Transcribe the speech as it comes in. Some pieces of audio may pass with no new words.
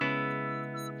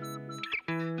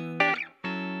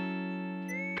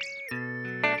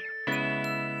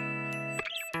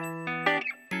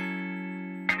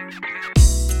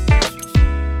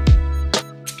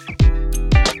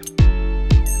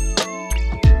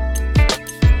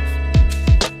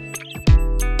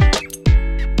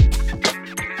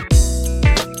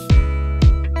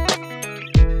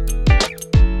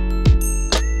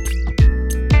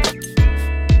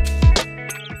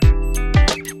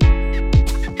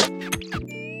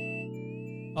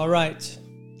All right.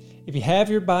 If you have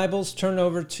your Bibles, turn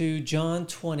over to John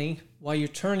 20. While you're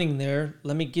turning there,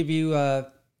 let me give you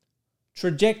a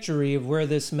trajectory of where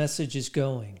this message is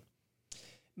going.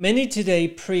 Many today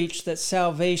preach that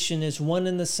salvation is one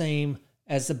and the same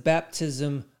as the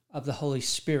baptism of the Holy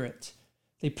Spirit.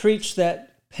 They preach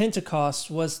that Pentecost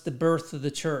was the birth of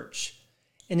the church.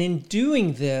 And in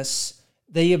doing this,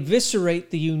 they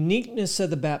eviscerate the uniqueness of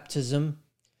the baptism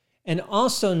and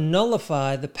also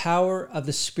nullify the power of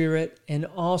the Spirit and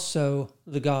also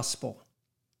the gospel.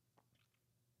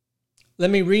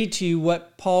 Let me read to you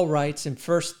what Paul writes in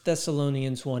 1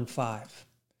 Thessalonians 1:5.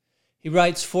 He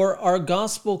writes, "For our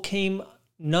gospel came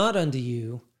not unto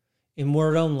you in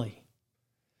word only,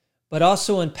 but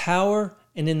also in power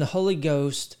and in the Holy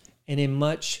Ghost and in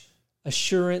much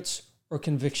assurance or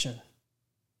conviction."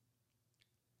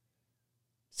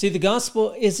 See, the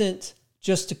gospel isn't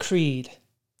just a creed.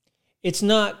 It's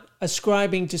not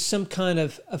ascribing to some kind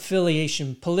of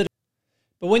affiliation, political.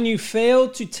 But when you fail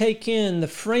to take in the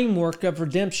framework of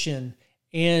redemption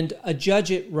and adjudge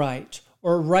it right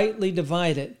or rightly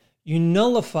divide it, you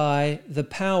nullify the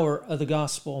power of the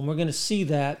gospel. And we're going to see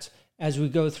that as we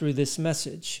go through this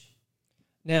message.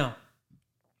 Now,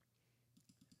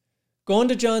 going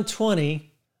to John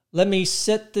 20, let me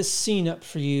set this scene up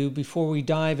for you before we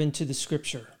dive into the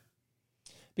scripture.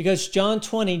 Because John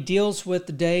 20 deals with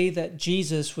the day that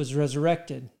Jesus was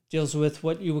resurrected, deals with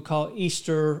what you would call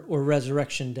Easter or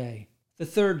Resurrection Day, the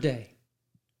third day.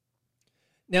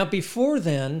 Now, before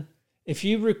then, if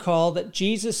you recall that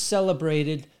Jesus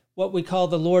celebrated what we call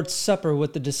the Lord's Supper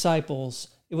with the disciples,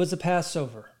 it was a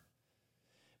Passover.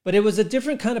 But it was a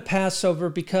different kind of Passover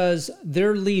because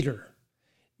their leader,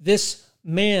 this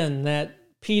man that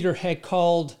Peter had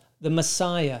called the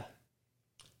Messiah,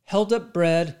 held up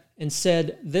bread and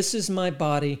said, "This is my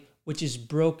body, which is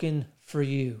broken for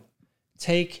you.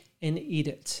 Take and eat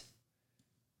it."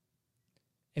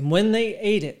 And when they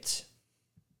ate it,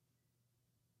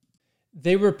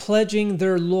 they were pledging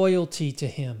their loyalty to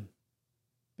him.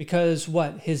 Because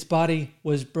what? His body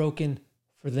was broken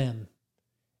for them.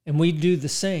 And we do the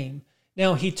same.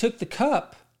 Now, he took the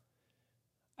cup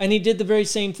and he did the very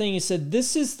same thing. He said,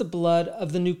 "This is the blood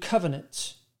of the new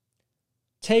covenant.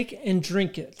 Take and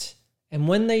drink it." And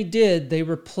when they did, they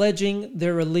were pledging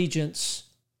their allegiance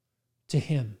to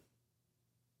him.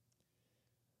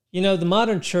 You know, the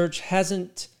modern church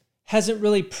hasn't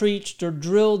really preached or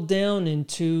drilled down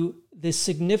into the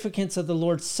significance of the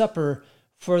Lord's Supper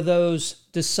for those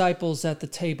disciples at the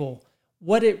table,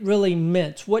 what it really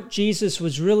meant, what Jesus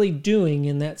was really doing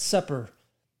in that supper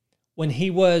when he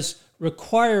was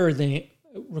requiring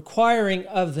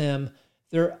of them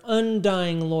their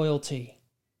undying loyalty.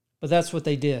 But that's what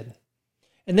they did.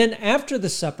 And then after the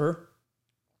supper,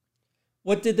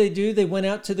 what did they do? They went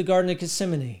out to the Garden of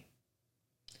Gethsemane.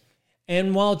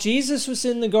 And while Jesus was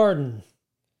in the garden,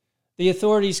 the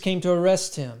authorities came to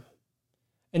arrest him.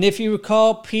 And if you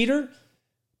recall, Peter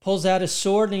pulls out his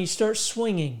sword and he starts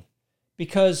swinging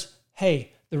because,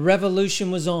 hey, the revolution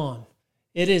was on.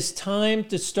 It is time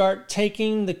to start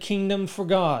taking the kingdom for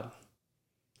God.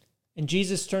 And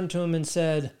Jesus turned to him and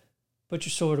said, "Put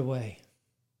your sword away."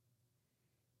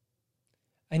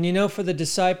 And you know, for the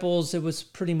disciples, it was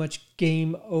pretty much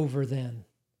game over then.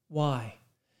 Why?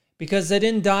 Because they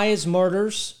didn't die as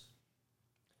martyrs.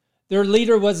 Their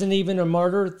leader wasn't even a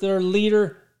martyr. Their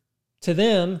leader, to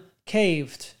them,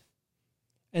 caved.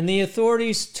 And the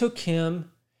authorities took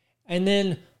him and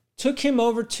then took him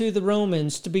over to the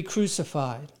Romans to be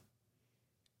crucified.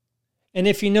 And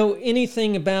if you know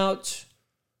anything about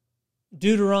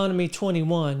Deuteronomy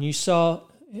 21, you see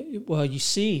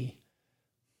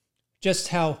just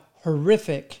how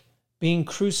horrific being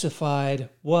crucified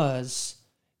was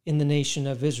in the nation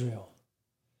of Israel,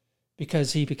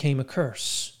 because he became a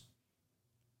curse.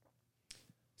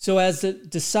 So as a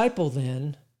disciple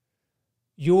then,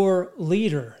 your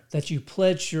leader that you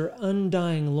pledged your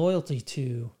undying loyalty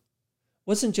to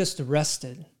wasn't just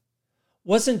arrested,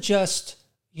 wasn't just,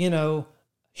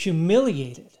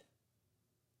 humiliated,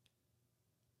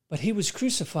 but he was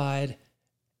crucified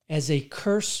as a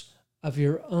curse of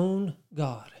your own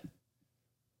God.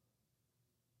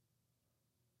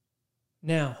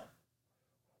 Now,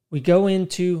 we go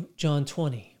into John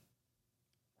 20.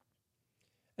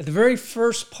 At the very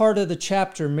first part of the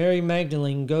chapter, Mary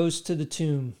Magdalene goes to the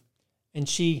tomb and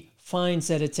she finds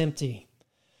that it's empty.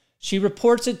 She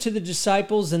reports it to the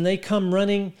disciples and they come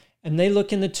running and they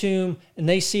look in the tomb and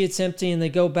they see it's empty and they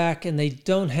go back and they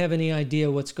don't have any idea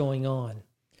what's going on.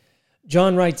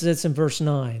 John writes this in verse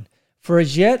 9, "For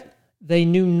as yet they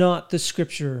knew not the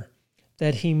scripture,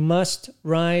 that he must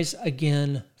rise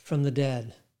again from the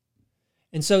dead."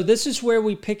 And so this is where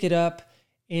we pick it up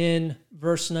in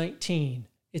verse 19.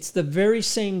 It's the very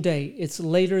same day. It's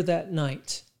later that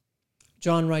night.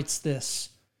 John writes this: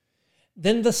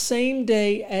 Then the same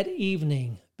day at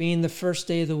evening, being the first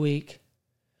day of the week,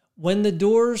 when the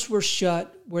doors were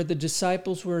shut where the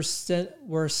disciples were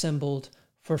assembled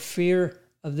for fear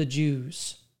of the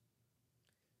Jews.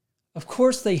 Of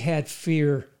course they had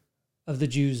fear of the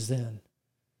Jews then.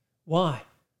 Why?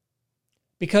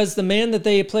 Because the man that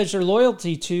they had pledged their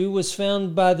loyalty to was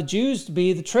found by the Jews to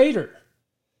be the traitor.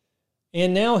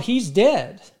 And now he's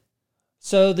dead.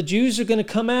 So the Jews are going to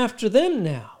come after them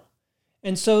now.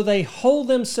 And so they hold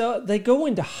themselves, they go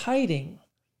into hiding.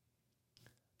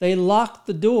 They lock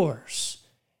the doors.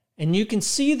 And you can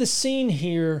see the scene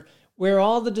here where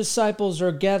all the disciples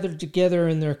are gathered together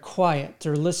and they're quiet.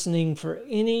 They're listening for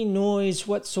any noise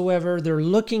whatsoever. They're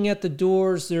looking at the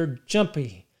doors. They're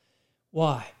jumpy.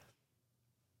 Why?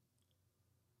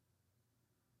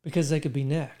 Because they could be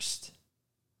next.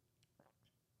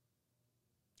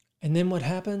 And then what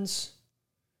happens?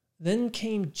 Then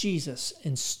came Jesus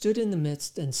and stood in the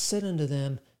midst and said unto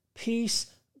them, Peace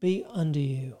be unto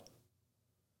you.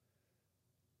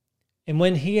 And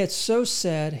when he had so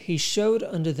said, he showed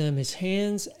unto them his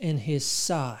hands and his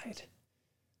side.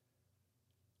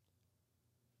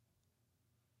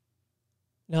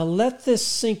 Now let this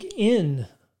sink in,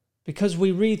 because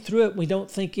we read through it, we don't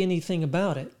think anything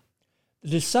about it. The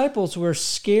disciples were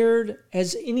scared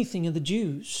as anything of the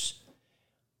Jews.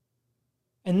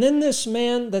 And then this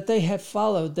man that they had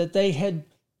followed, that they had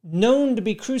known to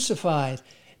be crucified,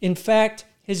 in fact,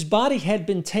 his body had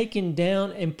been taken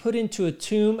down and put into a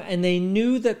tomb, and they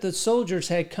knew that the soldiers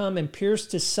had come and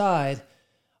pierced his side.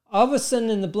 All of a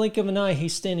sudden, in the blink of an eye,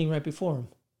 he's standing right before him.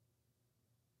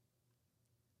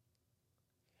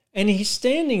 And he's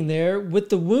standing there with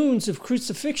the wounds of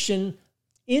crucifixion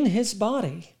in his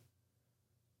body.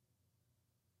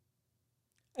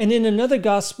 And in another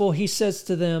gospel, he says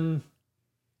to them,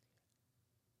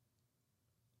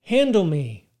 Handle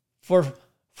me, for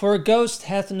a ghost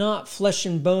hath not flesh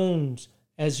and bones,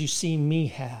 as you see me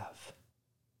have.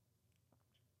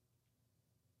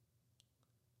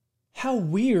 How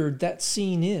weird that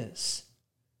scene is,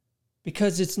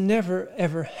 because it's never,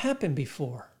 ever happened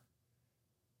before.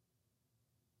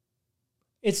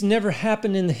 It's never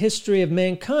happened in the history of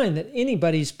mankind that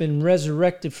anybody's been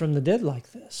resurrected from the dead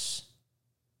like this.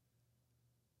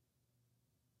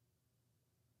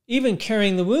 Even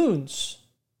carrying the wounds.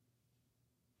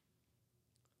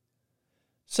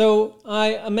 So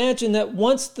I imagine that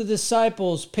once the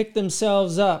disciples picked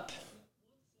themselves up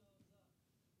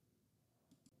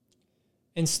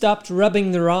and stopped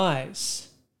rubbing their eyes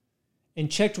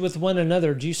and checked with one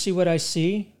another, do you see what I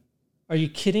see? Are you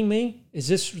kidding me? Is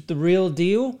this the real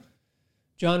deal?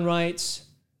 John writes,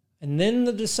 and then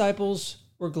the disciples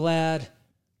were glad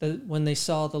that when they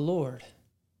saw the Lord.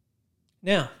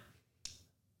 Now,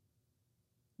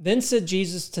 then said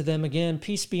Jesus to them again,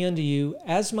 Peace be unto you.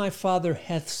 As my Father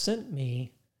hath sent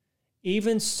me,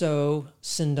 even so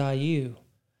send I you.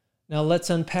 Now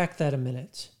let's unpack that a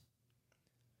minute.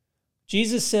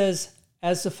 Jesus says,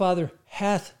 as the Father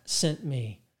hath sent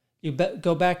me. You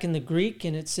go back in the Greek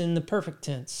and it's in the perfect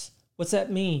tense. What's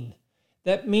that mean?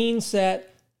 That means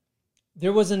that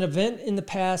there was an event in the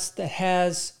past that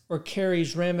has or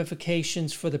carries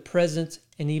ramifications for the present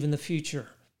and even the future.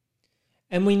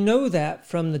 And we know that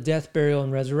from the death, burial,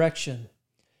 and resurrection,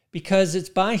 because it's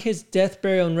by his death,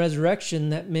 burial, and resurrection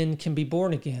that men can be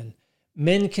born again.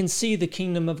 Men can see the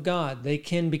kingdom of God. They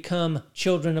can become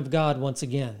children of God once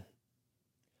again.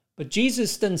 But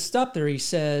Jesus doesn't stop there. He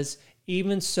says,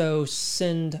 even so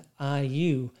send I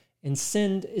you. And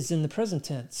send is in the present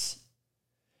tense.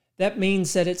 That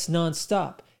means that it's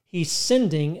nonstop. He's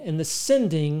sending, and the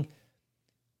sending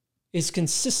is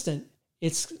consistent.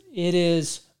 It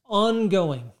is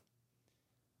ongoing.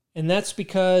 And that's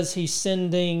because he's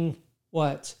sending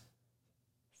what?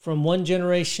 From one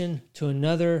generation to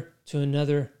another, to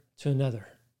another, to another.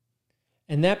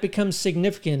 And that becomes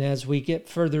significant as we get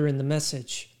further in the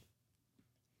message.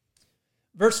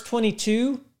 Verse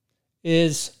 22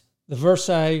 is the verse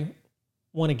I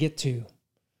want to get to.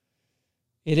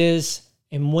 It is,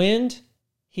 and when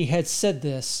he had said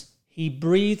this, he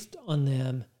breathed on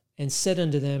them and said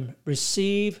unto them,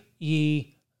 Receive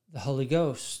ye the Holy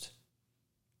Ghost.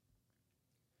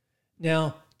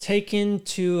 Now, take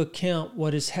into account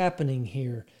what is happening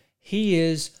here. He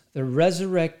is the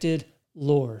resurrected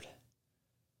Lord.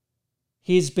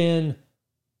 He's been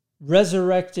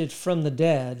resurrected from the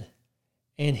dead,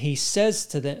 and he says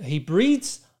to them, he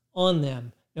breathes on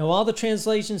them. Now, all the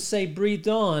translations say breathed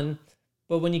on,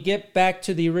 but when you get back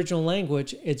to the original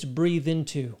language, it's breathed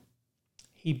into.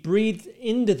 he breathed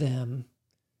into them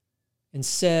and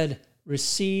said,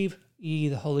 "Receive ye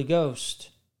the Holy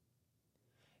Ghost."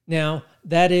 Now,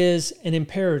 that is an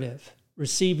imperative.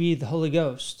 Receive ye the Holy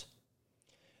Ghost.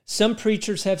 Some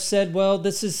preachers have said, well,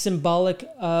 this is symbolic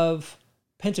of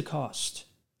Pentecost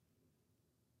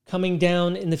coming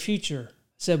down in the future.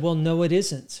 Said, well, no, it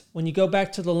isn't. When you go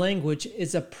back to the language,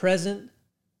 it's a present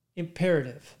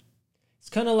imperative. It's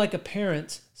kind of like a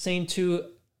parent saying to,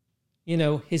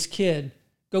 his kid,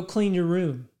 go clean your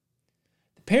room.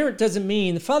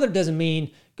 The father doesn't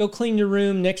mean, go clean your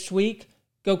room next week,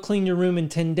 go clean your room in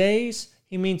 10 days.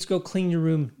 He means go clean your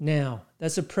room now.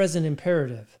 That's a present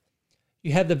imperative.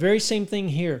 You have the very same thing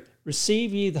here.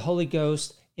 Receive ye the Holy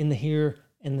Ghost in the here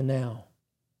and the now.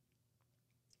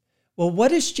 Well,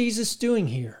 what is Jesus doing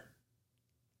here?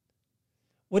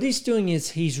 What he's doing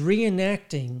is he's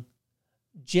reenacting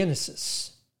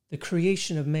Genesis, the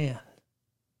creation of man.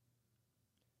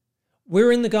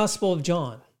 We're in the Gospel of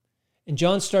John, and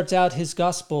John starts out his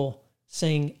Gospel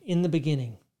saying, in the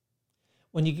beginning.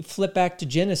 When you flip back to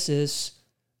Genesis,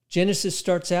 Genesis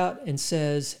starts out and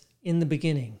says, in the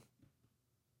beginning.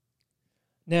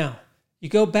 Now, you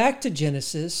go back to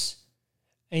Genesis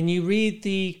and you read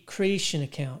the creation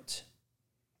account.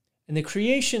 And the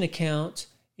creation account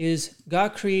is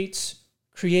God creates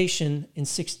creation in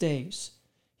 6 days.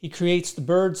 He creates the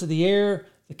birds of the air,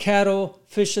 the cattle,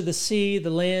 fish of the sea, the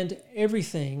land,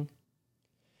 everything.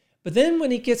 But then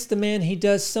when he gets to man, he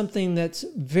does something that's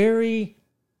very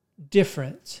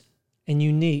different and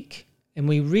unique. And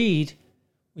we read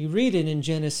it in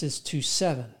Genesis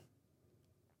 2:7.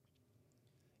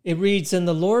 It reads, "And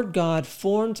the Lord God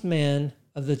formed man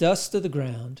of the dust of the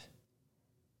ground."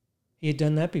 He had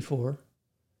done that before.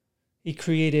 He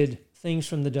created things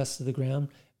from the dust of the ground.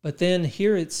 But then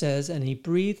here it says, "And he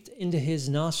breathed into his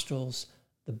nostrils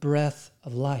the breath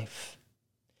of life.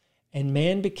 And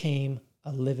man became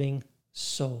a living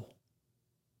soul."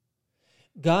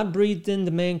 God breathed into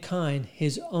mankind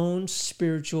his own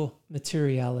spiritual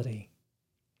materiality.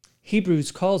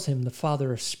 Hebrews calls him the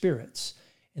Father of spirits.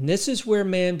 And this is where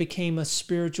man became a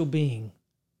spiritual being,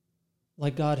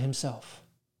 like God himself.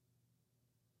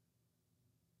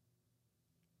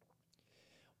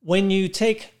 When you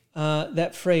take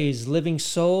that phrase, living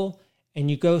soul, and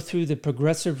you go through the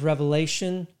progressive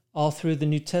revelation all through the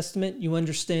New Testament, you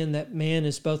understand that man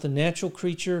is both a natural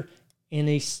creature and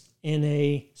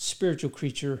a spiritual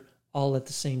creature all at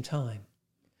the same time.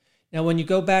 Now, when you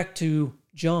go back to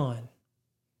John,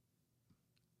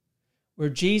 where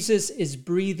Jesus is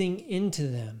breathing into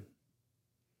them,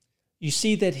 you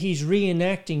see that he's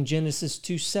reenacting Genesis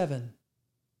 2:7.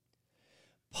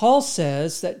 Paul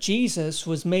says that Jesus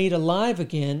was made alive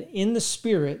again in the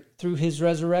Spirit through his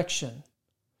resurrection.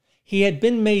 He had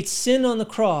been made sin on the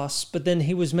cross, but then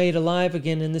he was made alive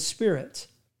again in the Spirit.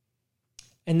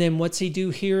 And then what's he do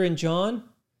here in John?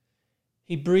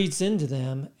 He breathes into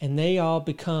them, and they all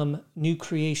become new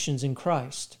creations in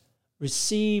Christ.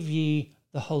 Receive ye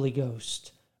the Holy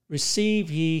Ghost.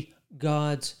 Receive ye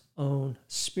God's own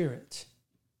Spirit.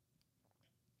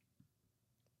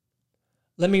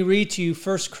 Let me read to you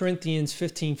 1 Corinthians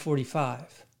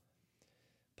 15:45.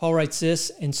 Paul writes this,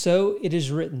 "And so it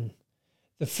is written,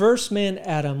 the first man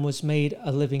Adam was made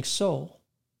a living soul.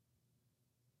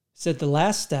 Said the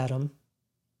last Adam,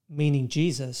 meaning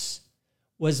Jesus,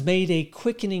 was made a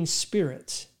quickening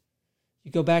spirit."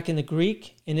 You go back in the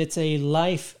Greek, and it's a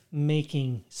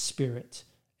life-making spirit.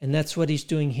 And that's what he's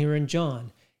doing here in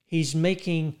John. He's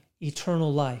making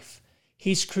eternal life.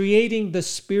 He's creating the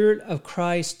Spirit of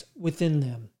Christ within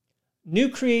them. New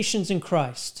creations in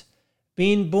Christ,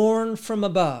 being born from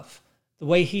above, the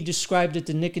way he described it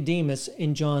to Nicodemus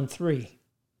in John 3.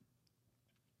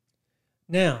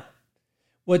 Now,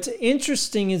 what's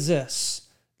interesting is this.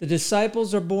 The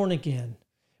disciples are born again.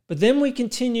 But then we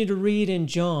continue to read in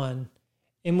John,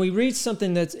 and we read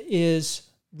something that is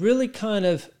really kind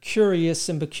of curious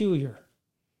and peculiar.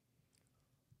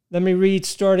 Let me read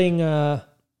starting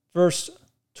verse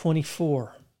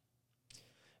 24.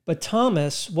 "But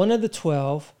Thomas, one of the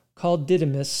 12, called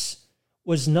Didymus,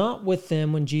 was not with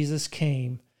them when Jesus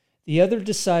came. The other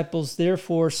disciples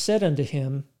therefore said unto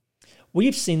him,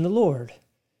 We've seen the Lord.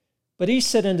 But he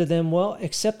said unto them, Well,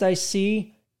 except I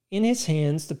see in his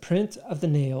hands the print of the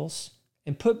nails,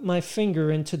 and put my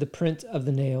finger into the print of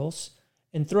the nails,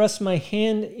 and thrust my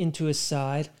hand into his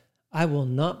side, I will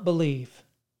not believe."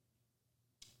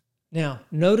 Now,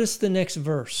 notice the next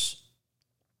verse.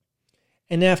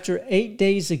 "And after 8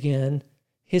 days again,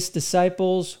 his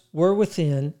disciples were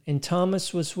within, and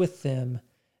Thomas was with them.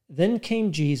 Then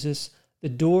came Jesus, the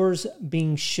doors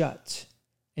being shut,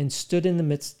 and stood in the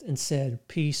midst and said,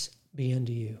 Peace be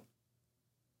unto you."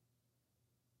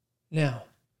 Now,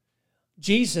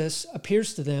 Jesus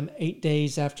appears to them 8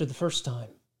 days after the first time.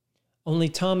 Only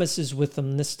Thomas is with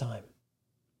them this time.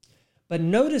 But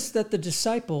notice that the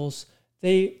disciples,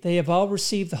 they have all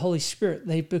received the Holy Spirit.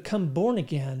 They've become born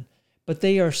again, but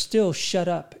they are still shut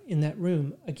up in that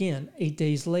room again 8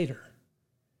 days later.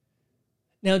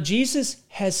 Now, Jesus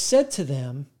has said to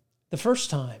them the first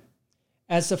time,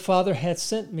 "As the Father hath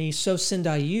sent me, so send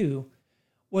I you."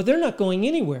 Well, they're not going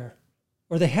anywhere,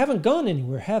 or they haven't gone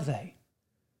anywhere, have they?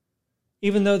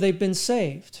 Even though they've been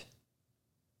saved.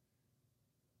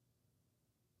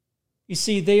 You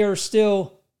see, they are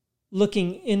still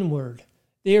looking inward.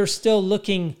 They are still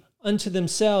looking unto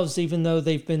themselves, even though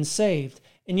they've been saved.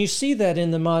 And you see that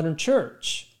in the modern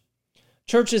church.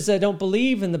 Churches that don't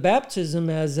believe in the baptism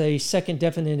as a second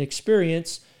definite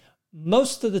experience,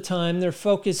 most of the time their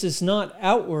focus is not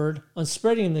outward on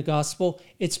spreading the gospel,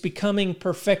 it's becoming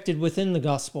perfected within the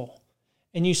gospel.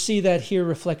 And you see that here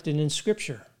reflected in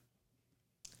Scripture,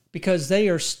 because they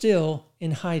are still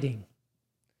in hiding.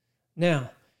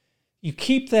 Now, you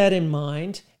keep that in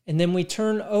mind, and then we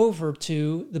turn over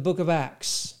to the book of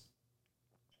Acts.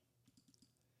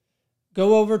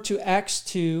 Go over to Acts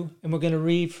 2, and we're going to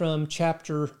read from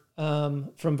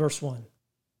from verse 1.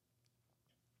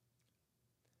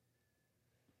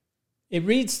 It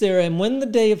reads there, "And when the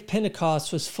day of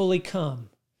Pentecost was fully come."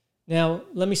 Now,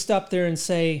 let me stop there and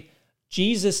say,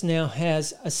 Jesus now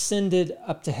has ascended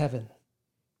up to heaven.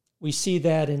 We see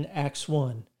that in Acts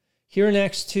 1. Here in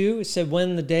Acts 2, it said,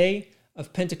 "When the day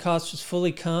of Pentecost was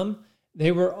fully come,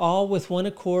 they were all with one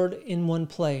accord in one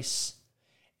place.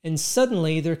 And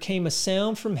suddenly there came a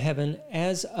sound from heaven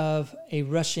as of a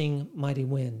rushing mighty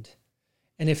wind,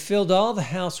 and it filled all the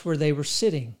house where they were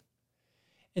sitting.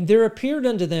 And there appeared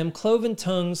unto them cloven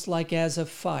tongues like as of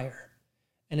fire,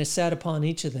 and it sat upon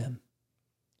each of them."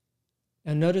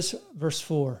 Now notice verse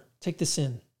 4. Take this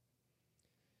in.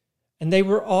 "And they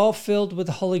were all filled with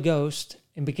the Holy Ghost,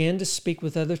 and began to speak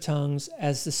with other tongues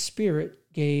as the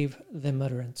Spirit gave them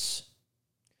utterance."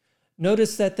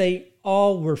 Notice that they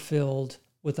all were filled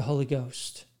with the Holy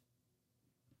Ghost.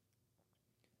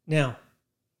 Now,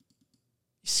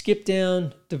 skip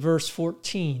down to verse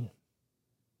 14.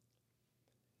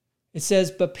 It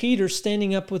says, "But Peter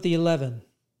standing up with the 11."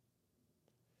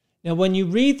 Now, when you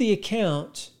read the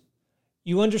account,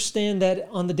 you understand that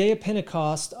on the day of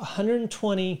Pentecost,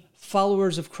 120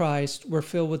 followers of Christ were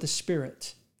filled with the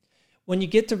Spirit. When you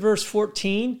get to verse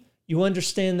 14, you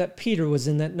understand that Peter was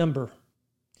in that number.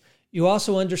 You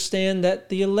also understand that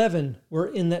the 11 were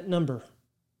in that number.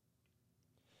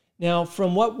 Now,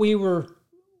 from what we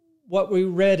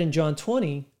read in John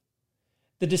 20,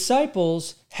 the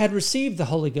disciples had received the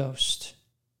Holy Ghost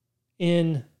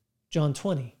in John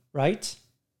 20, right?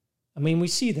 I mean, we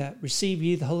see that. "Receive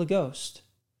ye the Holy Ghost."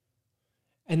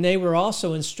 And they were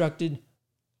also instructed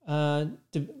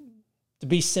to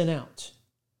be sent out.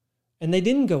 And they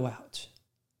didn't go out.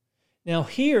 Now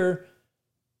here,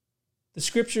 the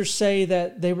scriptures say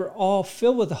that they were all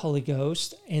filled with the Holy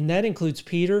Ghost, and that includes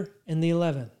Peter and the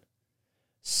 11.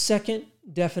 Second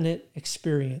definite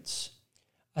experience.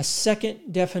 A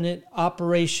second definite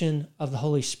operation of the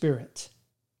Holy Spirit.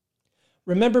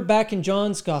 Remember back in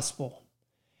John's Gospel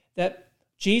that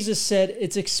Jesus said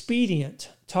it's expedient,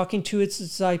 talking to his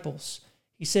disciples.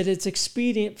 He said, "It's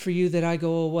expedient for you that I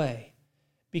go away,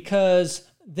 because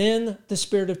then the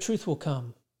Spirit of truth will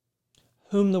come,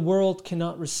 whom the world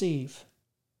cannot receive."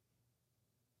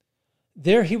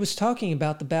 There he was talking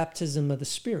about the baptism of the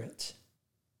Spirit.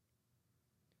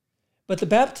 But the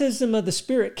baptism of the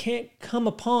Spirit can't come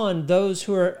upon those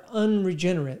who are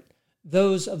unregenerate,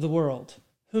 those of the world,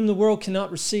 whom the world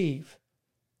cannot receive.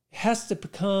 It has to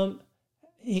become,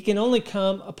 he can only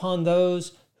come upon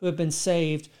those who have been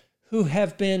saved, who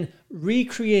have been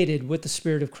recreated with the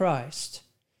Spirit of Christ.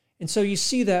 And so you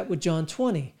see that with John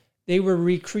 20. They were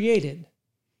recreated.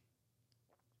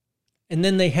 And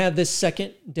then they have this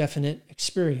second definite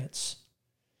experience.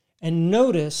 And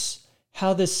notice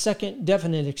how this second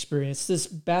definite experience, this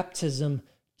baptism,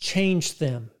 changed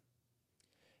them.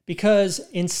 Because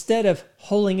instead of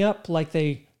holding up like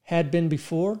they had been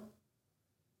before,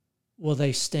 well,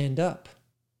 they stand up.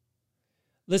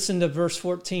 Listen to verse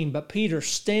 14. "But Peter,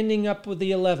 standing up with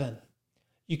the 11."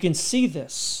 You can see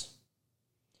this.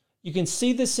 You can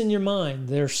see this in your mind.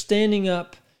 They're standing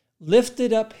up,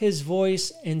 lifted up his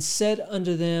voice, and said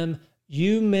unto them,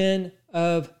 "You men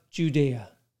of Judea."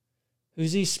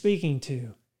 Who's he speaking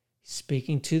to? He's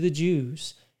speaking to the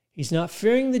Jews. He's not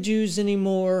fearing the Jews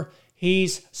anymore.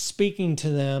 He's speaking to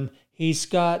them. He's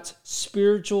got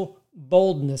spiritual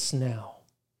boldness now.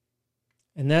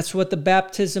 And that's what the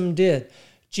baptism did.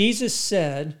 Jesus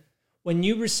said, When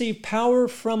you receive power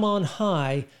from on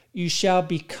high, you shall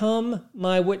become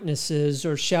my witnesses,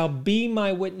 or shall be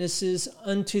my witnesses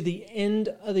unto the end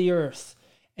of the earth.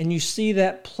 And you see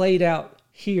that played out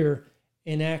here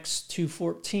in Acts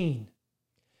 2:14.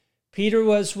 Peter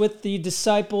was with the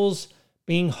disciples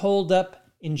being holed up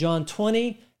in John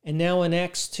 20, and now in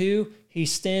Acts 2, he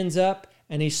stands up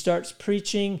and he starts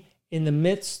preaching in the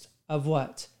midst of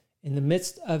what? In the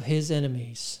midst of his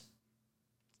enemies.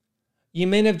 Ye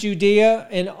men of Judea,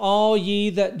 and all ye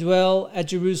that dwell at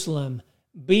Jerusalem,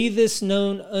 be this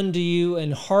known unto you,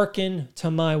 and hearken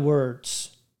to my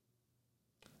words.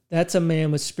 That's a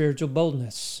man with spiritual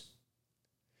boldness.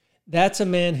 That's a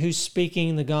man who's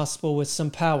speaking the gospel with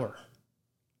some power.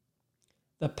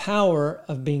 The power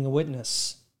of being a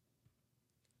witness.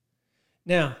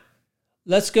 Now,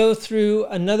 let's go through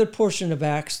another portion of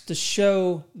Acts to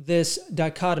show this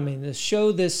dichotomy, to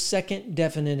show this second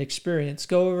definite experience.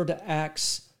 Go over to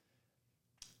Acts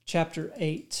chapter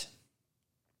 8.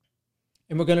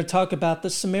 And we're going to talk about the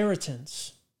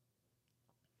Samaritans.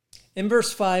 In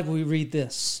verse 5, we read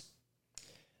this.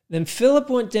 Then Philip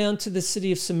went down to the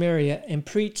city of Samaria and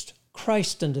preached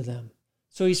Christ unto them.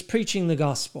 So he's preaching the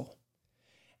gospel.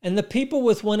 And the people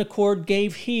with one accord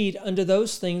gave heed unto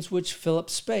those things which Philip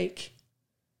spake,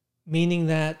 meaning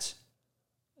that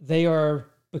they are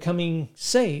becoming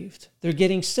saved. They're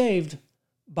getting saved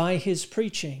by his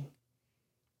preaching.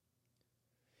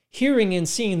 Hearing and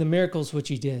seeing the miracles which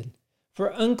he did.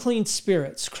 For unclean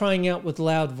spirits, crying out with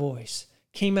loud voice,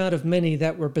 came out of many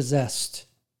that were possessed.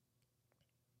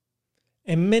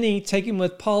 And many taken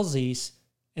with palsies,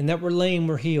 and that were lame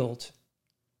were healed.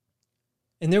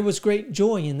 And there was great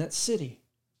joy in that city.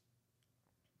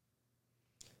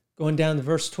 Going down to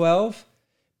verse 12.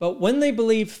 But when they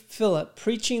believed Philip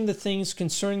preaching the things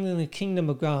concerning the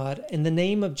kingdom of God in the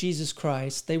name of Jesus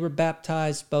Christ, they were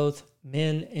baptized, both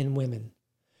men and women.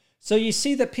 So you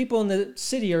see that people in the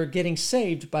city are getting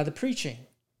saved by the preaching.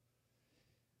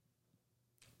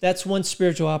 That's one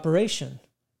spiritual operation.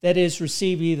 That is,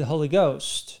 receive ye the Holy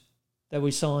Ghost that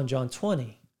we saw in John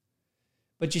 20.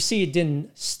 But you see, it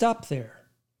didn't stop there.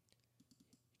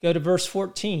 Go to verse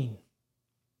 14.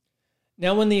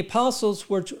 Now when the apostles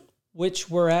which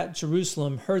were at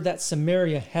Jerusalem heard that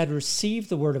Samaria had received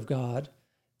the word of God,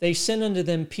 they sent unto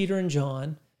them Peter and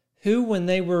John, who, when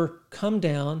they were come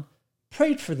down,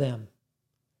 prayed for them.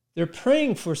 They're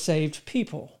praying for saved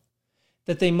people,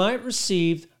 that they might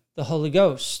receive the Holy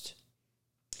Ghost.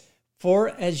 For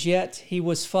as yet he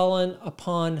was fallen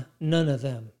upon none of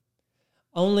them.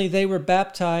 Only they were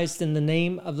baptized in the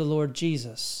name of the Lord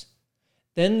Jesus.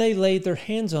 Then they laid their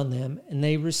hands on them, and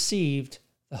they received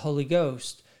the Holy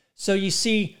Ghost. So you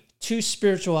see two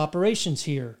spiritual operations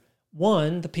here.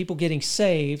 One, the people getting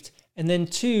saved, and then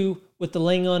two, with the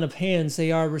laying on of hands,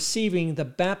 they are receiving the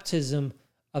baptism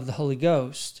of the Holy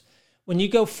Ghost. When you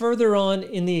go further on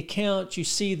in the account, you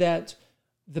see that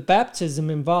the baptism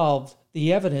involved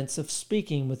the evidence of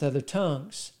speaking with other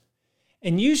tongues.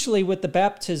 And usually with the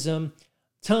baptism,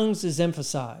 tongues is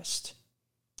emphasized.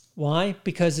 Why?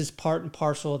 Because it's part and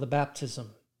parcel of the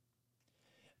baptism.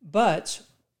 But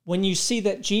when you see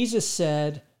that Jesus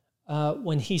said,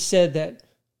 when he said that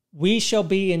we shall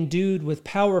be endued with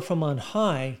power from on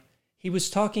high, he was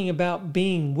talking about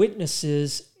being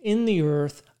witnesses in the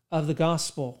earth of the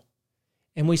gospel.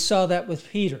 And we saw that with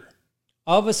Peter.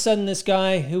 All of a sudden, this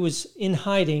guy who was in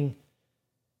hiding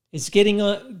is getting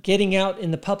out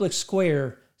in the public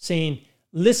square saying,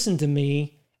 listen to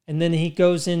me. And then he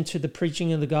goes into the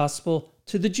preaching of the gospel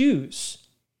to the Jews,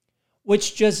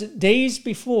 which just days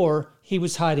before he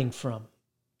was hiding from.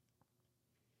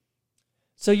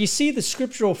 So you see the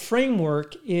scriptural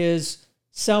framework is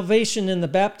salvation and the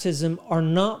baptism are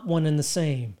not one and the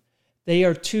same. They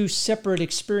are two separate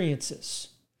experiences.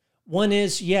 One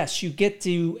is, yes, you get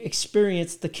to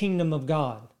experience the kingdom of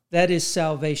God. That is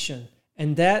salvation,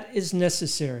 and that is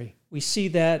necessary. We see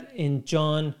that in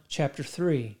John chapter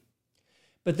 3.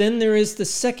 But then there is the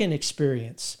second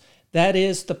experience. That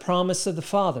is the promise of the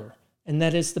Father, and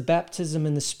that is the baptism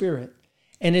in the Spirit.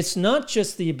 And it's not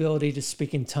just the ability to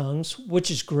speak in tongues,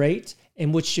 which is great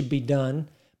and which should be done,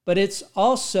 but it's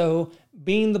also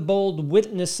being the bold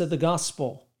witness of the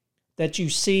gospel that you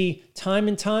see time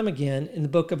and time again in the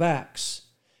book of Acts.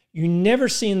 You never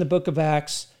see in the book of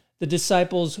Acts the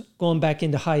disciples going back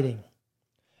into hiding.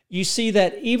 You see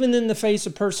that even in the face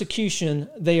of persecution,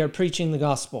 they are preaching the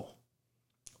gospel.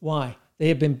 Why? They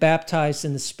have been baptized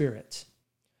in the Spirit.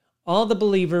 All the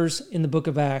believers in the book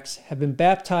of Acts have been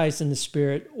baptized in the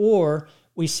Spirit, or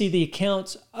we see the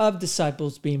accounts of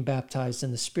disciples being baptized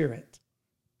in the Spirit.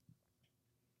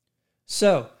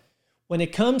 So, when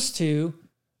it comes to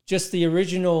just the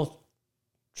original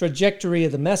trajectory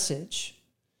of the message,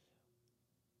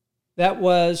 that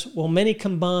was, well, many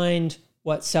combined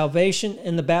salvation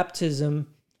and the baptism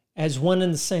as one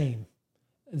and the same.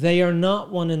 They are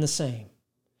not one and the same.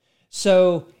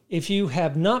 So if you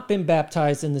have not been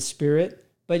baptized in the Spirit,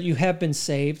 but you have been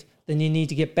saved, then you need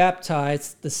to get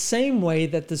baptized the same way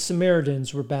that the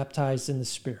Samaritans were baptized in the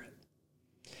Spirit.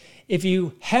 If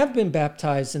you have been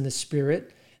baptized in the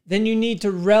Spirit, then you need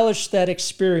to relish that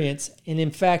experience. And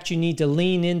in fact, you need to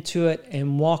lean into it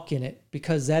and walk in it,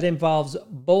 because that involves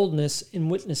boldness in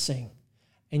witnessing.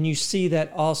 And you see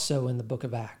that also in the book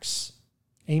of Acts.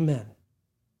 Amen.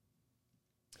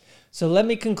 So let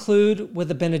me conclude with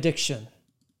a benediction.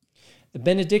 The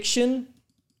benediction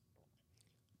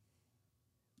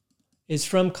is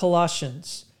from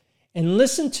Colossians. And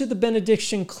listen to the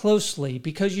benediction closely,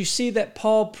 because you see that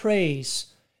Paul prays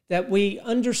that we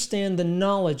understand the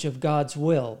knowledge of God's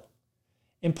will.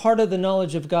 And part of the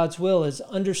knowledge of God's will is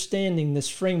understanding this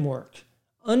framework,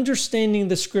 understanding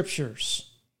the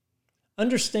scriptures,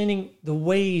 understanding the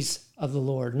ways of the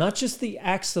Lord, not just the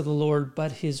acts of the Lord,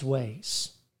 but his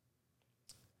ways.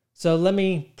 So let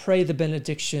me pray the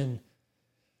benediction.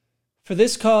 For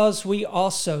this cause we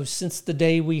also, since the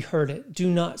day we heard it, do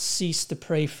not cease to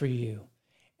pray for you,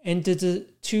 and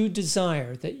to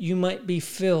desire that you might be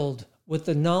filled with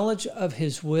the knowledge of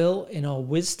his will in all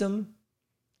wisdom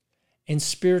and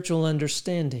spiritual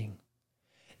understanding,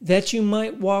 that you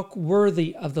might walk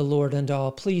worthy of the Lord unto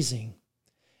all pleasing,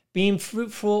 being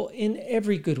fruitful in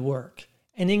every good work,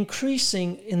 and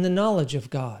increasing in the knowledge of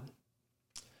God,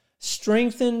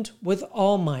 strengthened with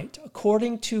all might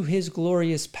according to his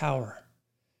glorious power,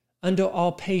 unto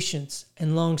all patience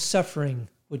and long-suffering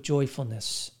with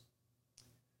joyfulness,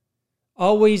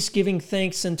 always giving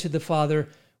thanks unto the Father,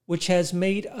 which has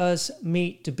made us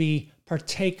meet to be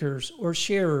partakers or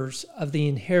sharers of the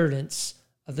inheritance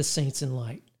of the saints in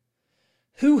light,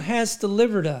 who has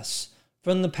delivered us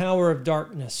from the power of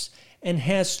darkness and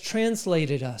has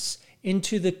translated us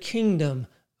into the kingdom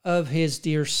of his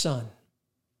dear Son,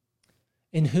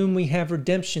 in whom we have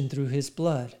redemption through his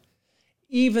blood,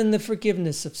 even the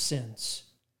forgiveness of sins,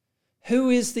 who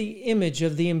is the image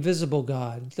of the invisible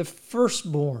God, the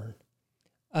firstborn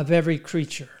of every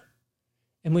creature.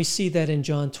 And we see that in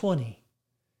John 20.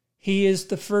 He is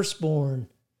the firstborn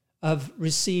of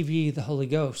receive ye the Holy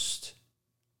Ghost.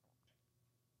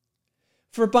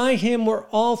 For by him were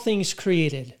all things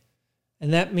created,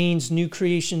 and that means new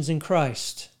creations in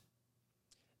Christ,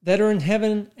 that are in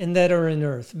heaven and that are in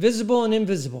earth, visible and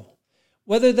invisible,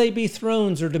 whether they be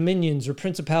thrones or dominions or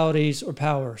principalities or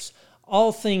powers.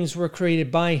 All things were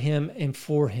created by him and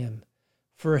for him.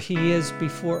 For he is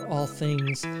before all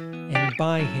things, and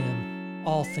by him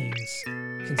all things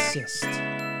consist.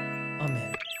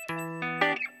 Amen.